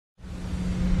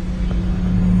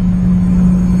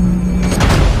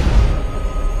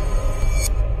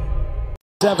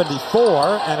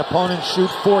74, and opponents shoot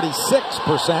 46%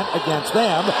 against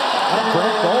them. And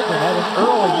Grant Golden had an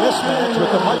early mismatch with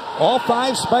the all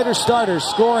 5 Spider starters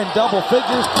score in double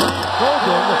figures. Grant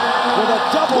Golden with a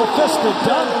double-fisted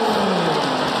dunk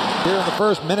here in the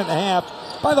first minute and a half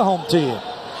by the home team.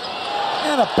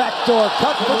 And a backdoor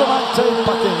cut for Devontae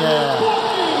Buckingham.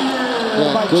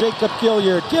 By Jacob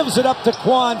Gilliard. Gives it up to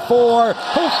Quan Four,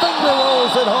 who finger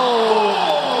rolls it home.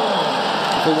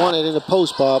 They won it in the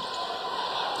post, Bob.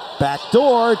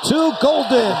 Backdoor to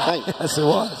Golden. Yes, it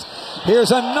was.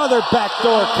 Here's another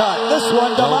backdoor cut. This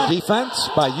one to defense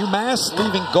by UMass,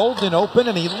 leaving Golden open,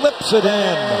 and he lips it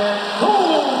in.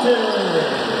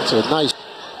 It's a nice.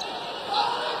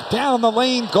 Down the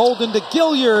lane, Golden to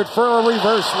Gilliard for a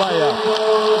reverse layup.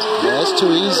 Yeah, that's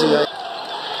too easy.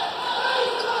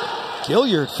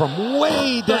 Gilliard from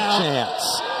way down.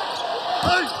 Chance.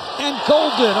 And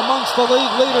Golden amongst the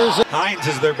league leaders. Hines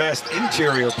is their best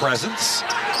interior presence.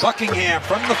 Buckingham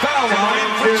from the foul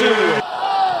line for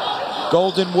 2.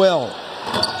 Golden will.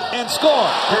 And score.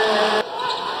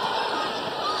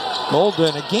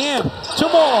 Golden again. 2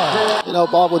 more. You know,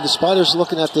 Bob, when the Spiders are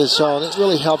looking at this zone, it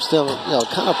really helps them,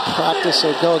 kind of practice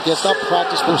or go against, not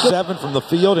practice. For 7 from the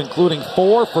field, including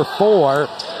 4 for 4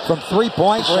 from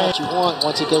 3-point range. You want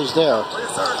once it goes there.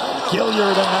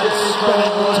 Gilliard, a nice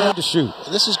spinning routine to shoot.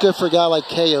 And this is good for a guy like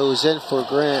KO, who's in for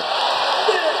Grant.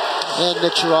 And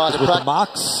Nick Sherrod. With the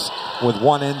Mox, with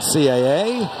 1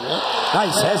 NCAA. Yep.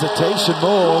 Nice hesitation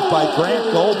move by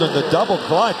Grant Golden, the double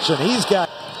clutch, and he's got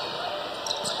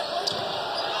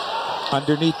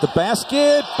underneath the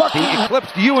basket. He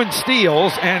eclipsed you in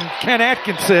steals and Ken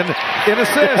Atkinson in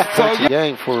assists. So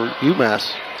gang for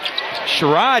UMass.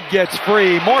 Sherrod gets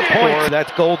free. More points.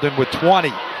 That's Golden with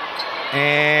 20.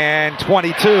 And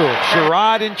 22.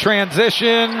 Sherrod in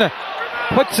transition.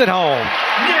 Puts it home.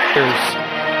 Here's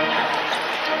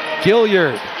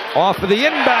Gilliard off of the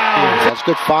inbound. That's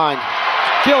good find.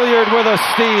 Gilliard with a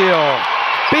steal.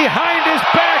 Behind his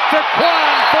back to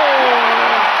Quan Four.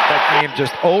 That game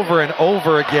just over and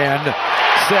over again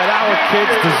said our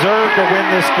kids deserve to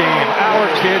win this game. Our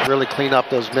kids really clean up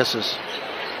those misses.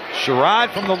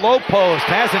 Sherrod from the low post.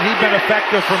 Hasn't he been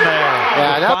effective from there?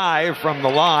 Yeah, 5 from the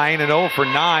line and 0 for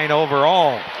 9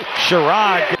 overall.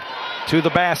 Sherrod to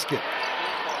the basket.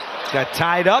 Got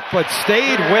tied up but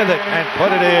stayed with it and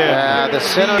put it in. Yeah, the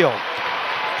center.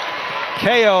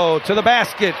 KO to the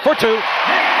basket for 2.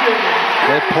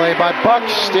 Good play by Buck.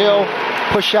 Still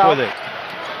push out. With it.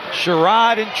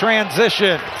 Sherrod in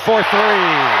transition for 3.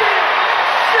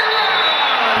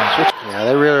 Yeah,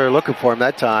 they really are looking for him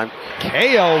that time.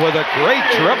 KO with a great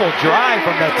dribble drive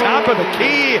from the top of the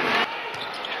key.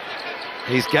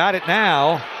 He's got it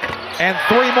now. And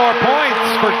 3 more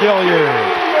points for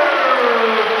Gilliard.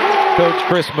 Coach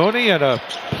Chris Mooney and a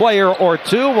player or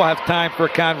 2 will have time for a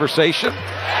conversation.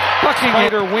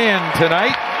 Buckingham win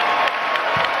tonight.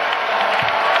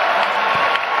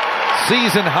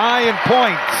 Season high in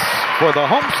points for the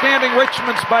homestanding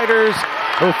Richmond Spiders,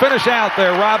 who finish out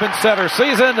their Robin Center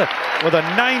season with a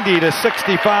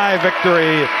 90-65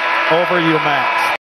 victory over UMass.